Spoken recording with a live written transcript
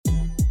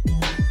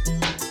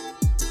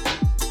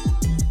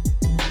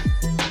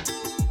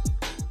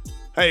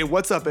Hey,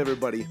 what's up,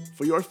 everybody?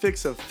 For your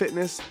fix of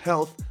fitness,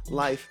 health,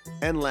 life,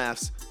 and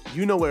laughs,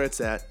 you know where it's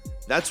at.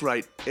 That's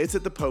right, it's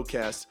at the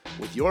podcast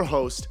with your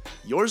host,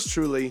 yours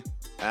truly,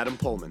 Adam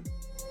Pullman.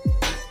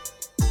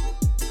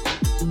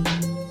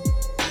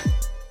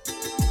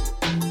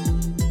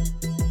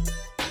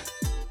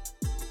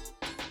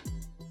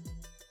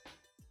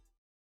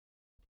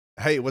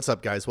 Hey, what's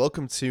up, guys?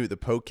 Welcome to the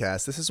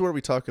podcast. This is where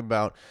we talk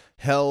about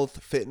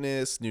health,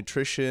 fitness,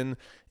 nutrition,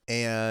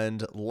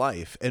 and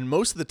life. And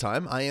most of the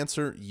time, I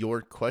answer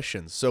your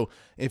questions. So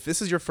if this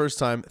is your first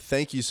time,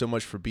 thank you so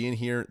much for being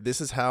here.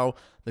 This is how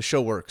the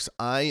show works.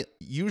 I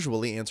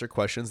usually answer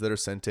questions that are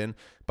sent in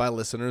by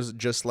listeners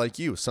just like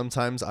you.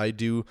 Sometimes I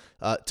do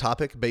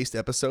topic-based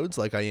episodes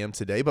like I am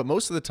today, but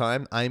most of the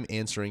time, I'm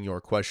answering your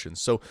questions.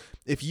 So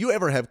if you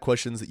ever have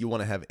questions that you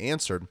want to have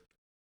answered,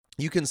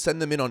 you can send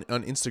them in on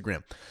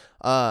Instagram.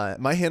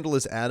 My handle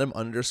is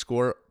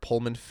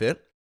Adam_PullmanFit.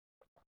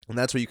 And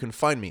that's where you can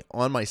find me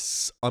on my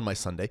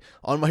Sunday.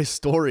 On my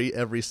story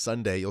every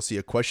Sunday, you'll see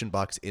a question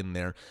box in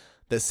there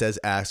that says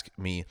ask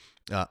me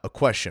a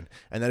question.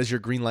 And that is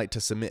your green light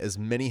to submit as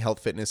many health,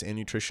 fitness, and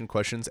nutrition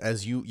questions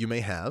as you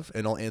may have,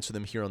 and I'll answer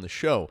them here on the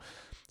show.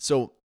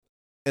 So,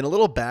 and a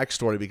little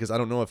backstory, because I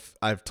don't know if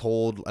I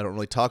don't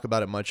really talk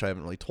about it much. I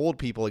haven't really told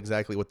people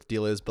exactly what the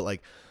deal is, but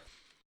like,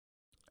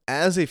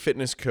 as a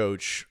fitness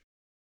coach,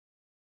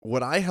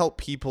 what I help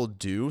people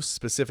do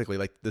specifically,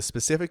 like the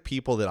specific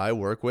people that I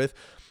work with,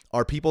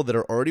 are people that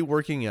are already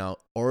working out,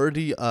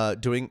 already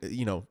doing,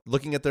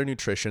 looking at their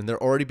nutrition.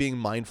 They're already being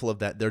mindful of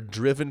that. They're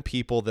driven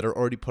people that are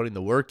already putting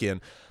the work in,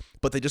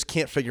 but they just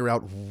can't figure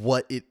out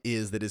what it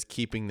is that is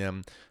keeping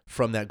them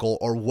from that goal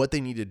or what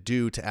they need to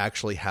do to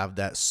actually have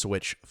that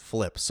switch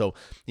flip. So,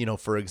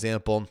 for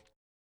example,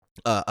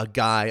 a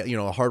guy,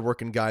 a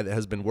hardworking guy that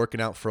has been working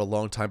out for a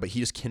long time, but he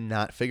just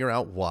cannot figure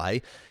out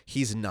why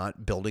he's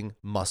not building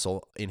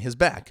muscle in his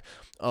back.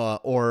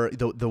 Or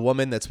the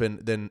woman that's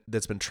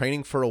been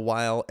training for a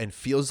while and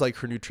feels like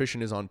her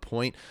nutrition is on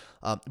point,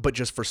 but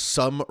just for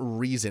some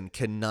reason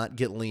cannot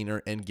get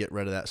leaner and get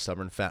rid of that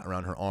stubborn fat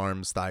around her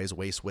arms, thighs,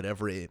 waist,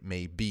 whatever it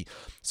may be.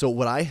 So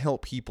what I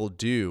help people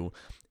do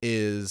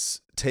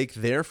is take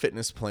their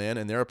fitness plan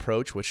and their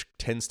approach, which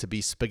tends to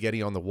be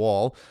spaghetti on the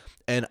wall,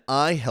 and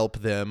I help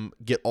them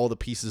get all the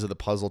pieces of the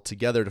puzzle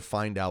together to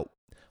find out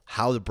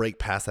how to break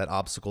past that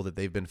obstacle that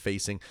they've been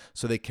facing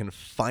so they can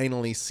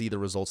finally see the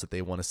results that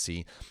they want to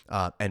see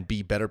and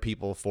be better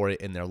people for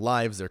it in their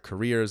lives, their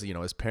careers,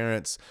 as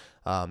parents,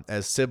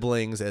 as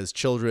siblings, as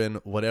children,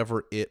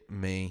 whatever it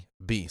may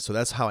be. So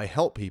that's how I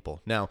help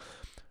people. Now,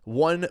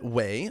 one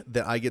way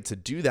that I get to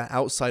do that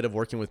outside of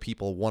working with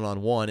people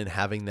one-on-one and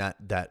having that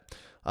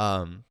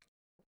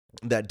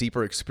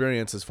deeper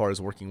experience as far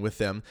as working with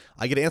them,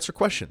 I get to answer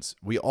questions.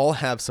 We all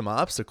have some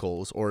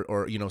obstacles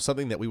or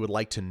something that we would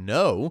like to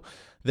know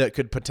that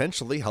could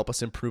potentially help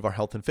us improve our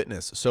health and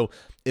fitness. So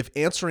if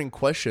answering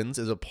questions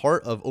is a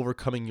part of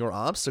overcoming your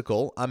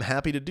obstacle, I'm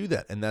happy to do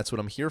that. And that's what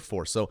I'm here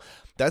for. So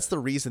that's the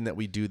reason that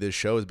we do this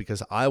show, is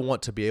because I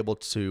want to be able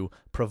to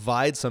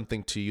provide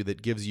something to you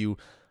that gives you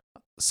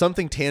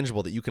something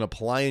tangible that you can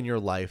apply in your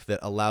life that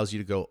allows you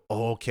to go,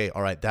 oh, okay,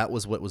 all right, that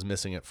was what was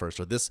missing at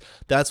first, or that's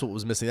what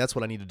was missing. That's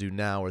what I need to do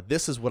now, or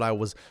this is what I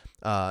was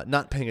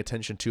not paying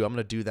attention to. I'm going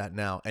to do that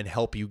now and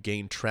help you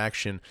gain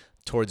traction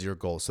towards your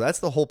goals. So that's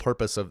the whole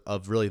purpose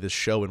of really this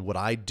show and what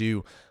I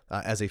do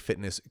as a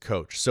fitness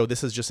coach. So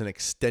this is just an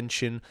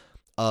extension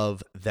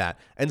of that.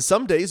 And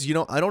some days,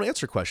 I don't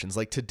answer questions.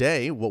 Like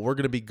today, what we're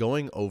going to be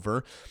going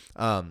over,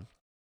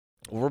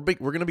 we're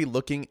going to be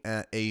looking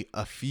at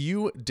a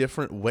few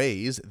different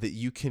ways that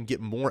you can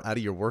get more out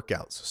of your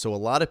workouts. So a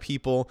lot of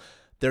people,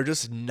 they're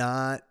just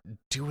not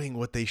doing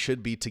what they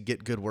should be to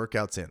get good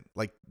workouts in.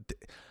 Like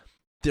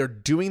they're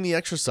doing the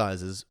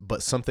exercises,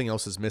 but something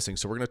else is missing.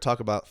 So we're going to talk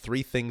about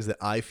 3 things that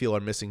I feel are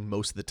missing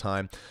most of the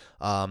time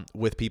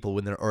with people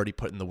when they're already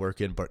putting the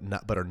work in,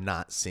 but are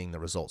not seeing the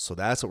results. So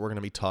that's what we're going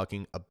to be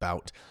talking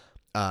about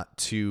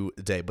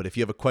today. But if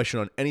you have a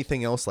question on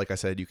anything else, like I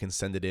said, you can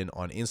send it in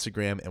on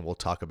Instagram and we'll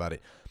talk about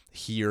it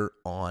here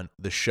on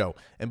the show.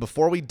 And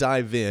before we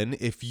dive in,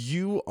 if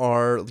you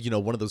are,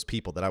 one of those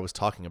people that I was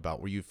talking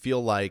about where you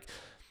feel like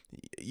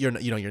you're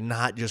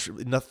not just,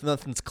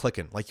 nothing's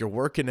clicking, like you're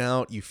working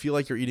out, you feel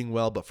like you're eating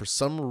well, but for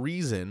some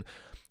reason,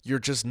 you're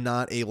just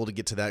not able to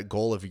get to that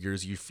goal of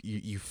yours.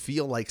 You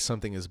feel like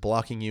something is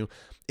blocking you.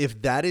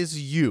 If that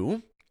is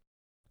you,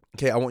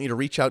 okay, I want you to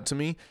reach out to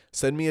me.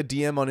 Send me a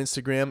DM on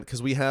Instagram,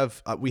 because we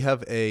have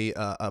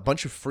a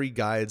bunch of free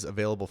guides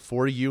available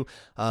for you,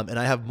 and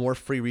I have more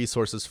free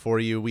resources for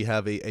you. We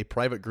have a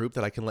private group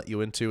that I can let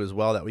you into as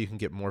well, that way you can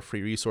get more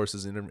free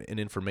resources and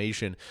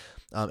information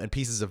and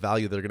pieces of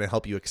value that are going to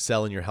help you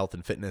excel in your health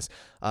and fitness.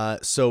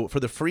 So for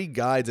the free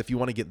guides, if you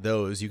want to get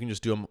those, you can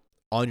just do them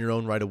on your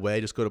own right away.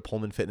 Just go to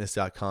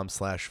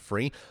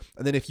pullmanfitness.com/free.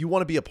 And then if you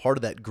want to be a part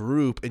of that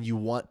group and you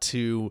want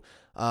to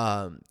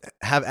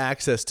have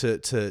access to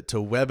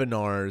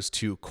webinars,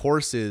 to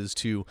courses,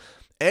 to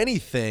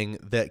anything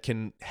that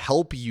can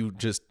help you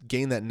just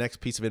gain that next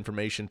piece of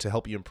information to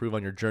help you improve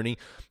on your journey,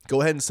 go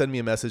ahead and send me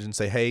a message and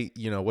say, hey,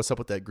 what's up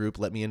with that group?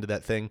 Let me into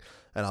that thing.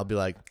 And I'll be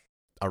like,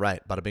 all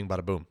right, bada bing,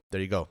 bada boom. There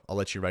you go. I'll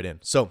let you right in.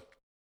 So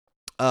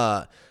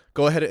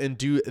go ahead and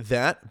do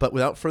that. But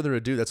without further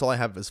ado, that's all I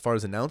have as far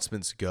as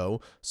announcements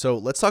go. So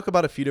let's talk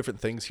about a few different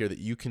things here that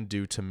you can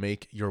do to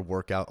make your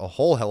workout a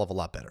whole hell of a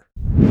lot better.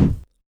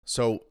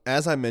 So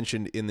as I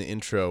mentioned in the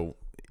intro,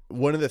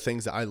 one of the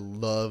things that I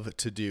love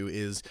to do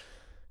is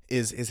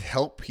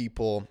help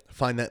people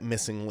find that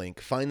missing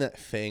link, find that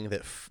thing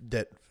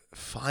that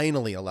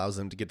finally allows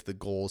them to get to the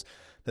goals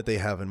that they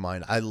have in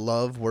mind. I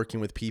love working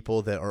with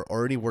people that are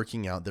already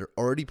working out, they're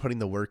already putting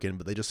the work in,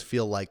 but they just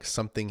feel like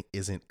something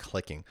isn't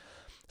clicking.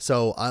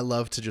 So I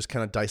love to just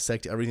kind of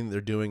dissect everything they're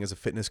doing as a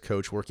fitness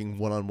coach, working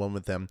one-on-one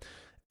with them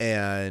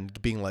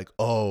and being like,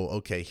 oh,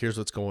 okay, here's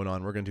what's going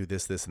on. We're going to do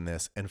this, this, and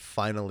this. And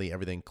finally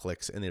everything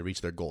clicks and they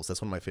reach their goals.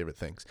 That's one of my favorite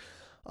things.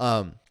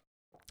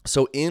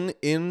 So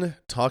in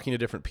talking to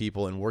different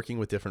people and working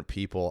with different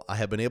people, I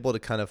have been able to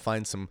kind of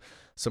find some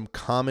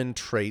common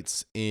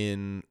traits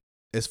in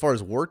as far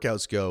as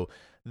workouts go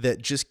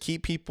that just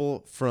keep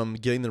people from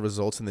getting the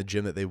results in the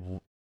gym that they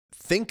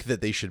think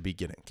that they should be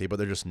getting, okay, but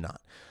they're just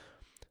not.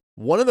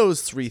 One of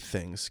those three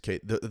things, okay,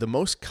 the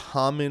most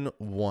common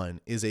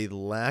one is a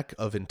lack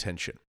of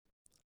intention.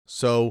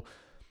 So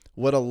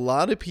what a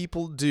lot of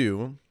people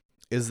do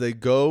is they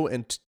go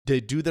and they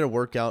do their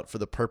workout for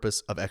the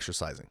purpose of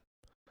exercising.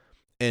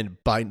 And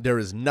there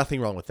is nothing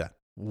wrong with that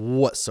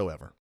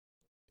whatsoever.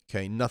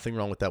 Okay, nothing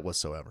wrong with that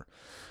whatsoever.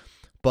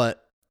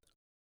 But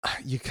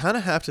you kind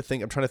of have to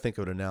think, I'm trying to think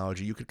of an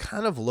analogy. You could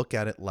kind of look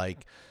at it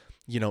like,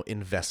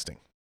 investing.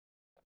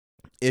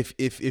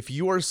 If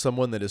you are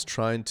someone that is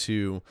trying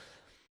to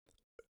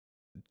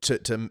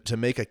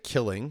make a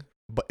killing,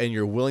 and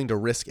you're willing to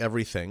risk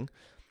everything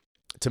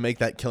to make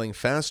that killing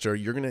faster,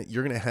 you're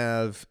gonna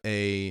have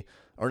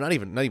or not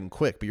even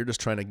quick, but you're just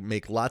trying to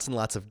make lots and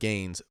lots of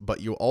gains, but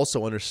you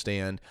also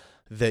understand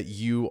that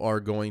you are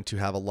going to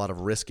have a lot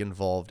of risk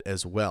involved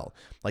as well.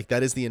 Like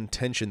that is the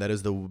intention, that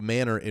is the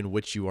manner in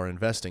which you are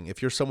investing.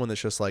 If you're someone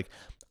that's just like,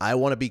 I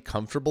want to be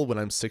comfortable when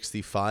I'm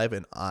 65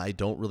 and I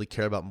don't really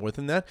care about more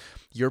than that,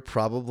 you're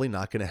probably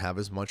not going to have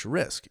as much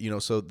risk.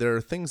 So there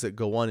are things that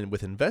go on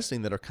with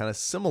investing that are kind of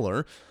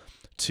similar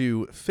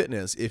to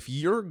fitness. If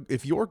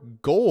your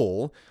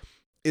goal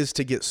is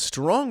to get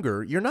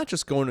stronger, you're not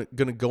just going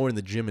to go in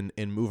the gym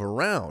and move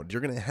around.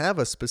 You're going to have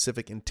a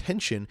specific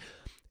intention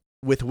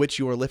with which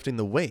you are lifting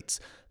the weights.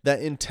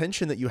 That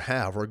intention that you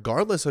have,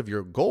 regardless of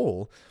your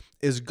goal,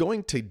 is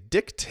going to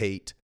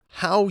dictate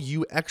how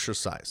you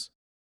exercise,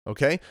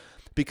 okay?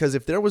 Because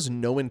if there was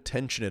no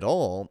intention at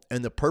all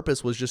and the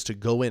purpose was just to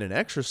go in and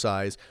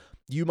exercise,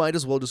 you might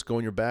as well just go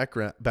in your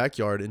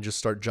backyard and just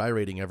start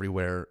gyrating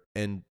everywhere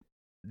and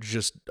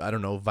just,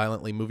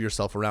 violently move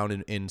yourself around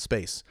in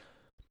space.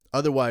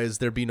 Otherwise,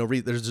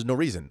 there's no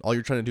reason. All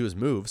you're trying to do is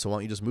move, so why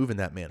don't you just move in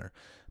that manner?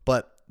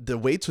 But the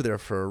weights are there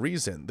for a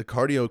reason. The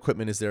cardio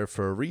equipment is there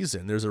for a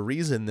reason. There's a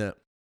reason that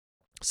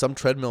some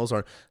treadmills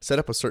are set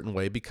up a certain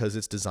way because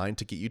it's designed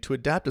to get you to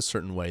adapt a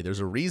certain way. There's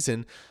a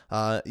reason,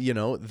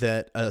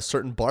 that a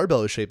certain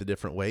barbell is shaped a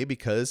different way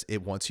because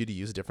it wants you to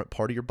use a different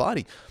part of your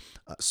body.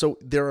 So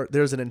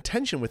there's an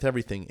intention with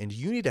everything, and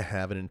you need to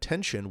have an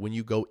intention when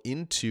you go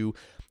into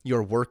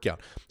your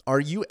workout. Are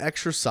you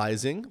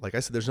exercising? Like I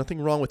said, there's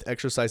nothing wrong with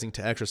exercising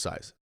to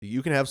exercise.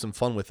 You can have some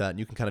fun with that and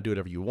you can kind of do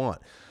whatever you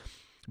want.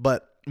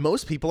 But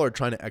most people are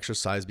trying to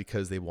exercise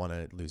because they want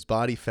to lose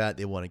body fat,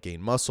 they want to gain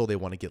muscle, they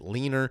want to get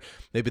leaner,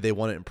 maybe they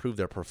want to improve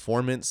their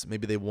performance,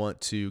 maybe they want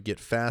to get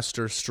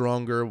faster,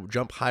 stronger,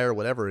 jump higher,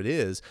 whatever it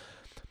is.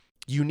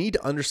 You need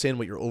to understand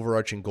what your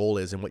overarching goal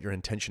is and what your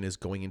intention is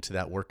going into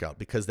that workout,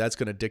 because that's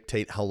going to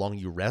dictate how long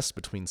you rest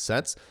between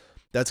sets.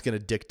 That's going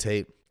to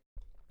dictate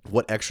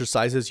what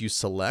exercises you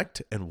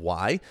select and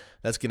why.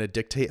 That's going to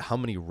dictate how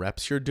many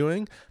reps you're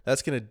doing.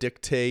 That's going to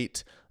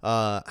dictate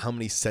how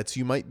many sets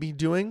you might be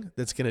doing.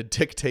 That's going to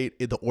dictate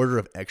the order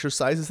of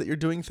exercises that you're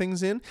doing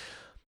things in.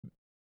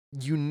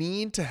 You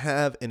need to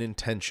have an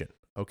intention,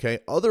 okay?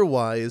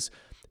 Otherwise,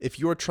 if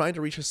you're trying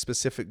to reach a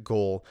specific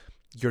goal,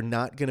 you're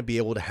not going to be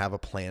able to have a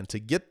plan to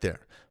get there.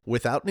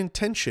 Without an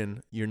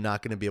intention, you're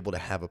not going to be able to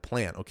have a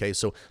plan, okay?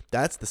 So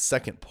that's the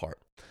second part.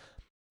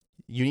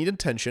 You need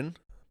intention.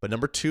 But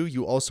number two,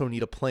 you also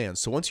need a plan.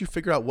 So once you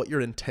figure out what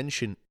your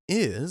intention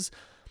is,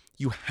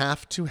 you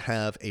have to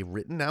have a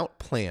written out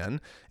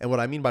plan. And what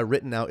I mean by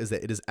written out is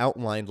that it is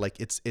outlined, like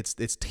it's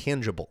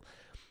tangible.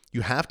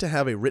 You have to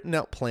have a written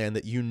out plan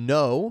that you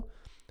know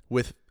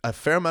with a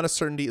fair amount of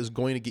certainty is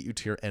going to get you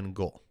to your end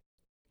goal.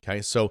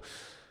 Okay, so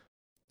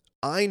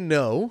I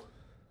know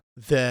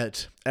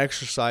that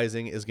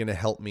exercising is going to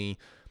help me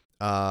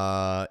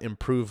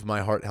improve my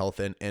heart health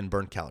and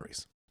burn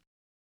calories.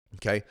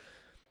 Okay.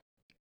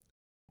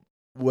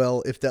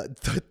 Well, if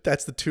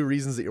that's the two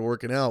reasons that you're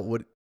working out,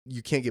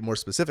 you can't get more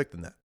specific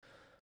than that.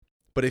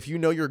 But if you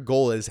know your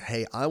goal is,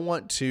 hey, I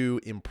want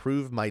to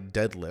improve my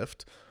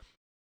deadlift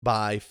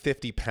by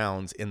 50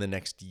 pounds in the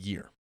next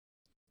year.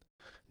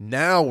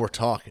 Now we're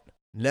talking.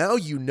 Now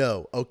you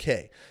know,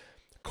 okay,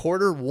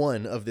 quarter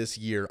 1 of this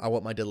year, I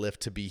want my deadlift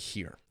to be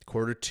here.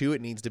 Quarter 2,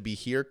 it needs to be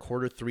here.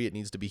 Quarter 3, it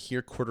needs to be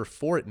here. Quarter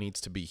 4, it needs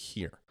to be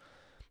here.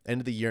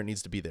 End of the year, it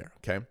needs to be there,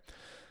 okay,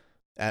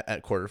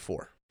 at quarter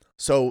 4.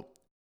 So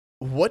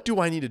what do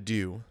I need to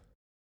do?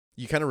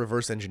 You kind of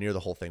reverse engineer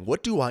the whole thing.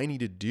 What do I need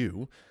to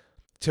do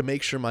to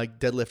make sure my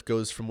deadlift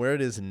goes from where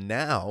it is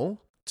now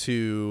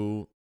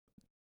to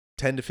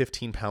 10 to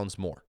 15 pounds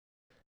more?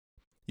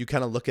 You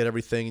kind of look at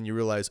everything and you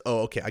realize, oh,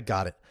 okay, I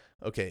got it.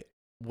 Okay,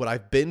 what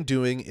I've been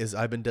doing is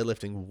I've been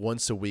deadlifting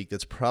once a week.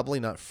 That's probably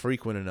not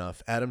frequent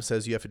enough. Adam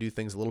says you have to do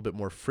things a little bit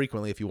more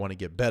frequently if you want to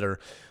get better.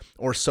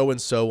 Or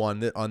so-and-so on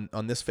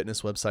this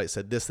fitness website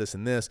said this,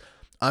 and this.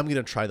 I'm going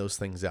to try those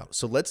things out.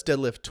 So let's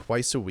deadlift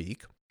twice a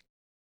week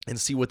and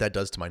see what that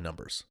does to my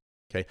numbers.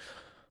 Okay,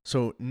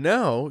 so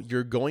now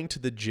you're going to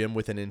the gym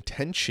with an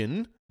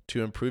intention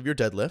to improve your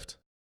deadlift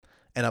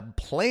and a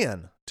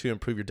plan to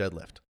improve your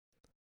deadlift.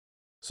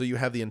 So you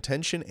have the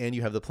intention and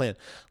you have the plan.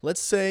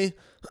 Let's say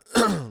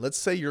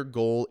your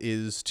goal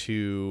is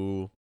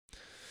to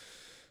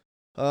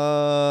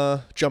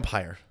jump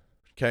higher.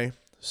 Okay,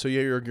 so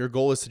your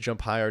goal is to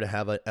jump higher, to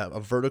have a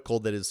vertical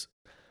that is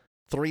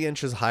 3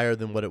 inches higher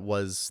than what it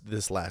was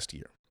this last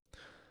year.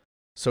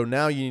 So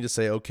now you need to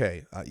say,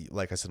 okay,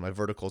 like I said, my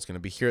vertical is going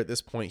to be here at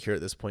this point, here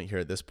at this point, here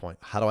at this point.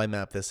 How do I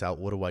map this out?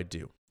 What do I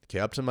do? Okay,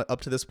 up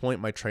to this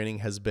point, my training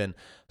has been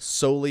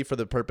solely for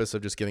the purpose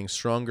of just getting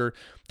stronger.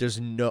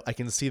 I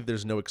can see that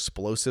there's no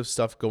explosive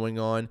stuff going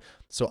on.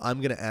 So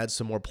I'm going to add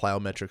some more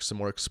plyometrics, some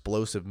more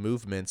explosive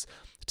movements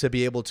to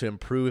be able to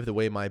improve the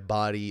way my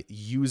body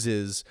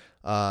uses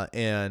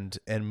and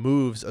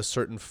moves a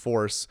certain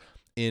force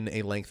in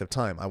a length of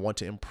time. I want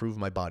to improve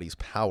my body's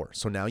power.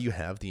 So now you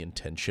have the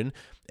intention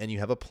and you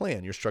have a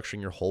plan. You're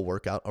structuring your whole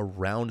workout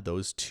around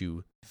those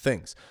two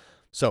things.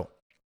 So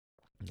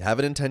have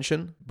an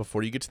intention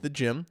before you get to the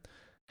gym.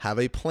 Have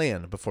a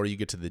plan before you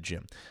get to the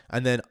gym.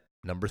 And then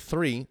number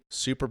 3,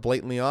 super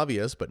blatantly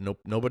obvious, but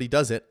nobody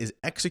does it, is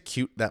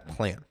execute that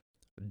plan.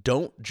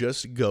 Don't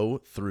just go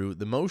through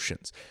the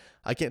motions.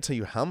 I can't tell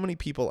you how many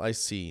people I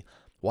see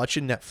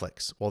watching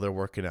Netflix while they're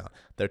working out.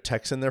 They're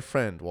texting their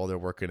friend while they're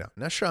working out.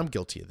 Now, sure, I'm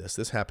guilty of this.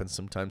 This happens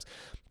sometimes.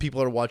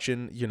 People are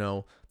watching,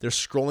 they're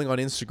scrolling on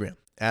Instagram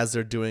as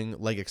they're doing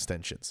leg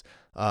extensions.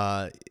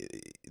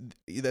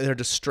 They're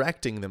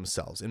distracting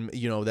themselves. And,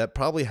 that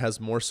probably has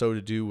more so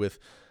to do with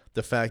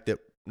the fact that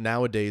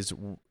nowadays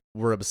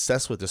we're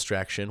obsessed with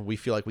distraction. We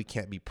feel like we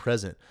can't be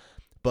present.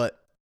 But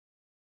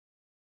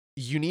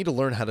you need to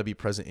learn how to be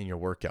present in your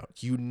workout.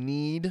 You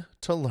need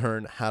to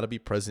learn how to be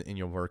present in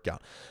your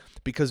workout.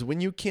 Because when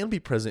you can be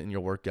present in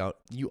your workout,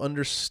 you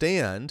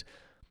understand,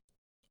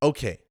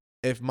 okay,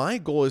 if my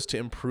goal is to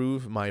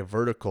improve my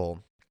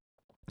vertical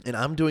and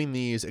I'm doing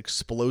these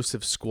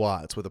explosive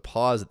squats with a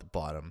pause at the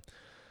bottom,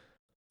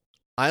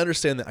 I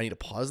understand that I need to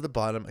pause at the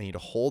bottom, I need to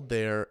hold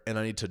there, and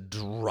I need to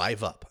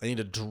drive up. I need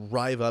to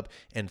drive up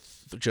and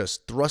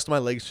just thrust my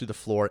legs through the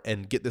floor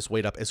and get this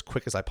weight up as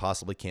quick as I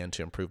possibly can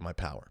to improve my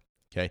power,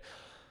 okay?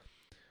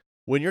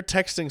 When you're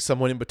texting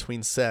someone in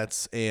between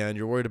sets and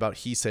you're worried about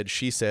he said,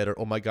 she said, or,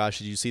 oh my gosh,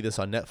 did you see this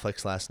on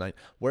Netflix last night?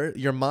 Where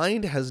your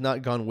mind has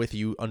not gone with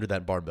you under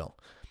that barbell.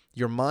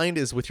 Your mind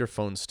is with your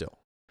phone still.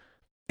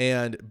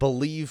 And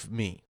believe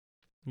me,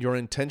 your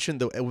intention,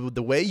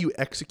 the way you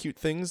execute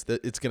things,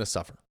 that it's going to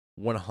suffer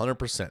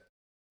 100%.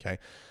 Okay.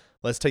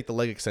 Let's take the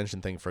leg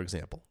extension thing, for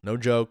example. No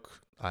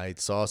joke. I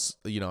saw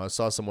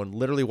someone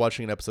literally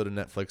watching an episode of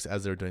Netflix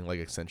as they're doing leg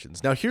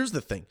extensions. Now, here's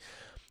the thing.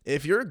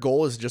 If your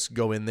goal is just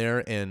go in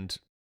there and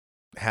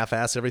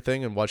half-ass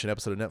everything and watch an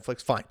episode of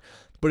Netflix, fine.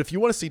 But if you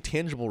want to see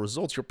tangible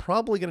results, you're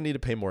probably going to need to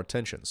pay more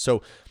attention.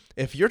 So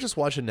if you're just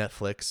watching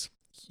Netflix,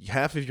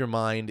 half of your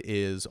mind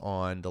is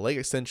on the leg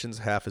extensions,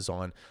 half is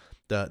on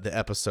the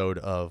episode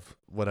of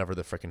whatever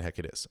the freaking heck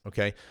it is,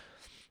 okay?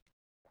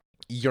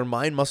 Your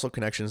mind-muscle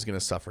connection is going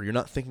to suffer. You're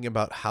not thinking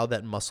about how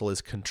that muscle is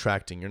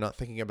contracting. You're not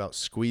thinking about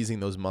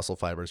squeezing those muscle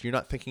fibers. You're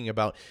not thinking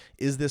about,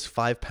 is this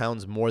 5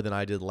 pounds more than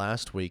I did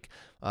last week?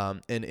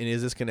 And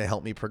is this going to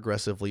help me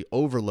progressively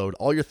overload?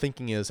 All you're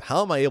thinking is,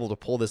 how am I able to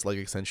pull this leg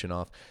extension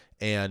off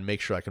and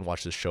make sure I can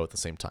watch this show at the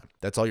same time?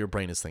 That's all your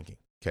brain is thinking,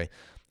 okay?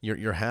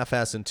 You're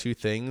half-assing two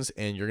things,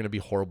 and you're going to be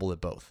horrible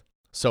at both.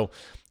 So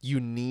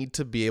you need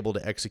to be able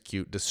to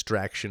execute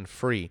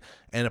distraction-free.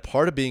 And a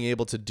part of being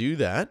able to do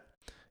that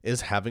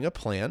is having a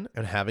plan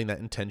and having that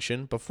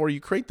intention before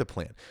you create the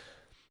plan.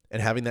 And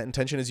having that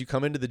intention as you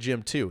come into the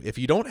gym too. If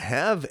you don't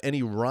have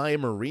any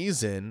rhyme or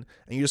reason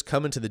and you just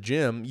come into the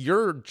gym,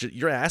 you're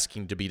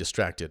asking to be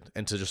distracted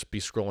and to just be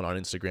scrolling on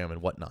Instagram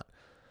and whatnot.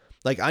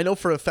 Like, I know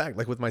for a fact,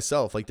 like with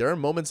myself, like there are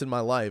moments in my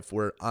life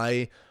where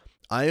I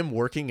am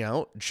working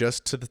out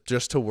just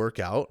to work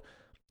out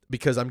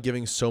because I'm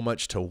giving so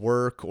much to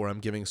work, or I'm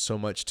giving so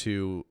much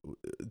to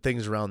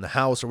things around the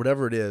house or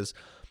whatever it is.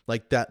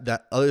 Like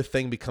that other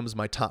thing becomes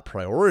my top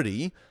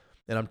priority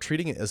and I'm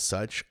treating it as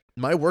such.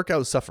 My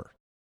workouts suffer.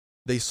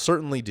 They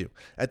certainly do.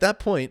 At that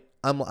point,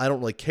 I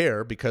don't really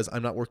care because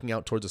I'm not working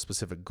out towards a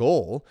specific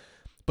goal.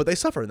 But they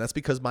suffer, and that's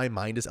because my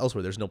mind is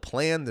elsewhere. There's no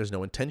plan, there's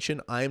no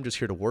intention. I am just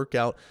here to work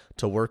out,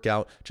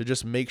 to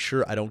just make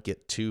sure I don't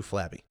get too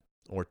flabby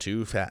or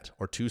too fat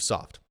or too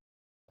soft.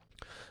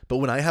 But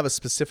when I have a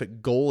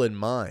specific goal in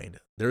mind,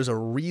 there's a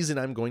reason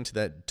I'm going to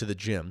the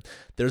gym.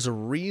 There's a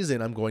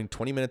reason I'm going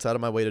 20 minutes out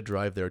of my way to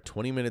drive there,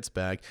 20 minutes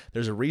back.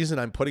 There's a reason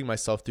I'm putting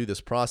myself through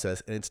this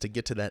process, and it's to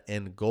get to that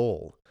end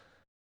goal.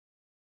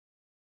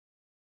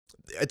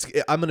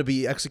 I'm going to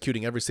be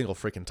executing every single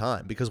freaking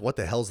time, because what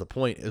the hell's the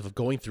point of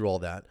going through all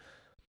that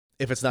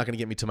if it's not going to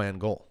get me to my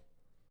end goal?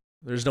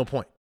 There's no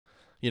point.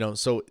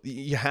 So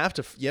you have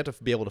to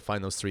be able to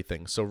find those three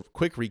things. So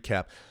quick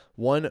recap.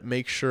 One,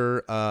 make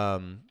sure,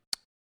 oh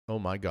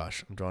my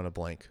gosh, I'm drawing a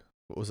blank.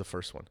 What was the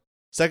first one?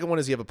 Second one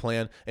is you have a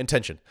plan.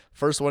 Intention.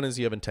 First one is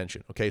you have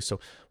intention. Okay, so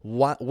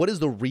what is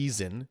the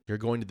reason you're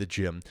going to the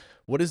gym?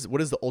 What is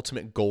the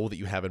ultimate goal that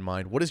you have in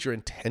mind? What is your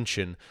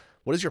intention?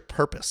 What is your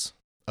purpose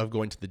of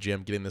going to the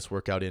gym, getting this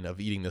workout in,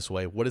 of eating this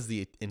way? What is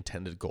the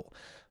intended goal?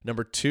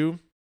 Number two,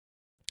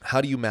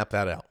 how do you map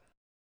that out?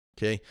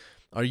 Okay.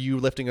 Are you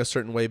lifting a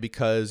certain way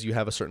because you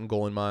have a certain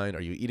goal in mind?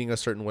 Are you eating a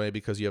certain way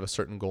because you have a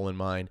certain goal in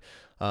mind?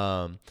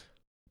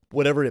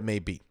 Whatever it may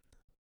be,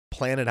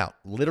 plan it out.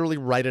 Literally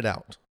write it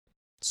out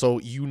so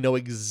you know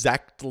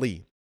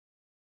exactly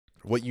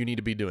what you need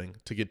to be doing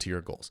to get to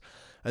your goals.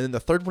 And then the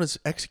third one is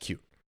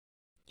execute.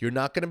 You're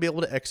not going to be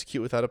able to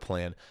execute without a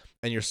plan,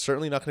 and you're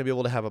certainly not going to be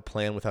able to have a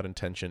plan without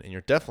intention, and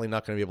you're definitely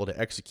not going to be able to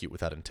execute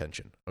without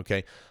intention,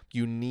 okay?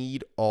 You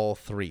need all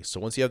three. So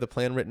once you have the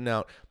plan written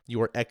out,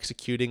 you are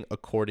executing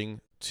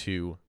according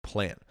to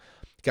plan.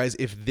 Guys,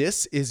 if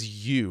this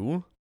is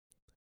you,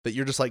 that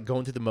you're just like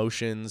going through the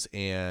motions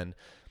and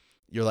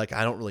you're like,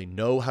 I don't really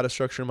know how to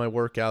structure my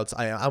workouts.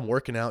 I'm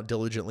working out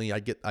diligently. I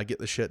get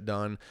the shit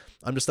done.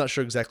 I'm just not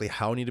sure exactly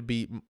how I need to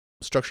be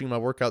structuring my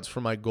workouts for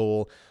my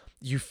goal.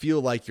 You feel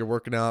like you're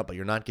working out, but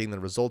you're not getting the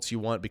results you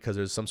want because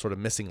there's some sort of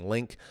missing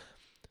link.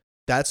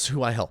 That's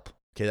who I help.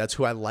 Okay, that's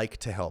who I like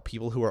to help.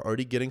 People who are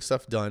already getting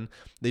stuff done.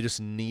 They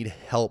just need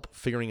help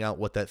figuring out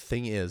what that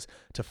thing is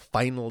to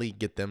finally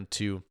get them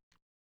to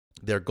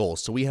their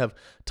goals. So we have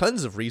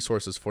tons of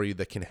resources for you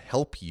that can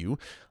help you.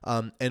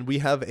 And we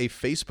have a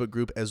Facebook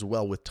group as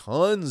well with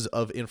tons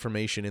of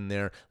information in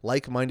there,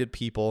 like-minded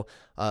people.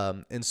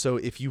 And so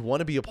if you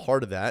want to be a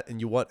part of that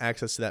and you want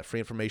access to that free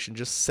information,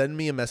 just send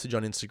me a message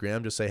on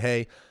Instagram. Just say,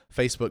 hey,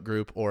 Facebook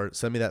group, or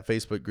send me that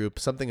Facebook group,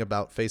 something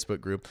about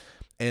Facebook group,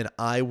 and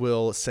I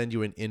will send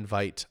you an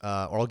invite, or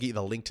I'll get you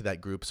the link to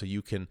that group so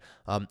you can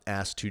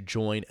ask to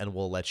join, and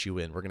we'll let you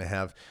in. We're going to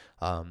have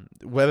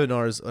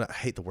webinars. I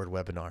hate the word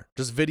webinar.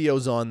 Just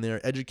videos on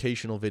there,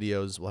 educational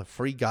videos. We'll have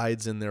free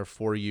guides in there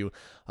for you.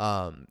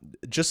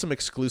 Just some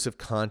exclusive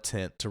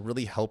content to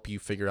really help you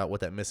figure out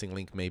what that missing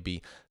link may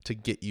be to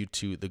get you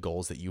to the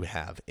goals that you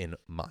have in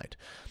mind.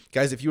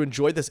 Guys, if you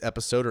enjoyed this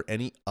episode or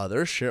any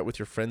other, share it with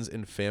your friends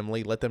and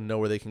family. Let them know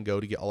where they can go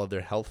to get all of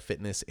their health,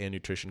 fitness, and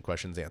nutrition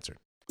questions answered.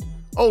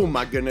 Oh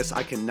my goodness,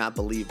 I cannot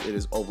believe it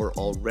is over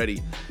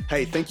already.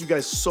 Hey, thank you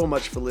guys so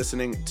much for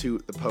listening to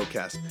the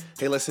podcast.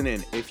 Hey, listen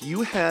in. If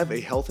you have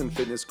a health and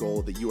fitness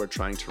goal that you are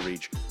trying to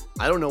reach,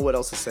 I don't know what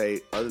else to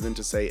say other than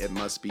to say it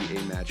must be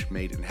a match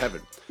made in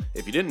heaven.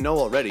 If you didn't know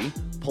already,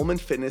 Pullman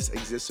Fitness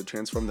exists to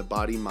transform the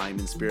body, mind,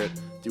 and spirit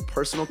through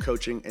personal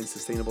coaching and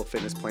sustainable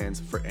fitness plans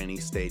for any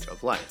stage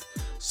of life.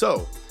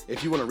 So,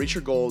 if you want to reach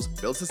your goals,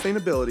 build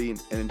sustainability,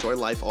 and enjoy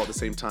life all at the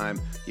same time,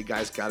 you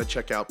guys got to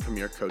check out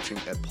Premier Coaching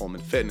at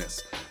Pullman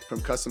Fitness. From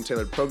custom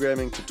tailored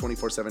programming to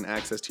 24/7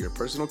 access to your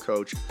personal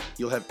coach,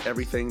 you'll have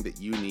everything that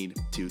you need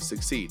to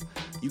succeed.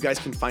 You guys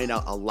can find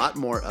out a lot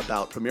more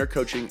about Premier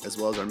Coaching as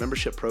well as our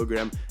membership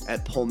program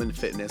at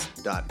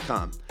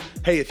pullmanfitness.com.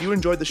 Hey, if you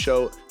enjoyed the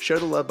show, share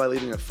the love by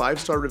leaving a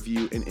 5-star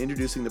review and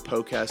introducing the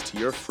podcast to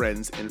your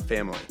friends and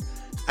family.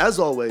 As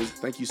always,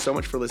 thank you so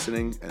much for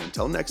listening, and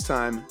until next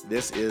time,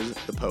 this is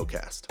the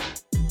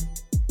podcast.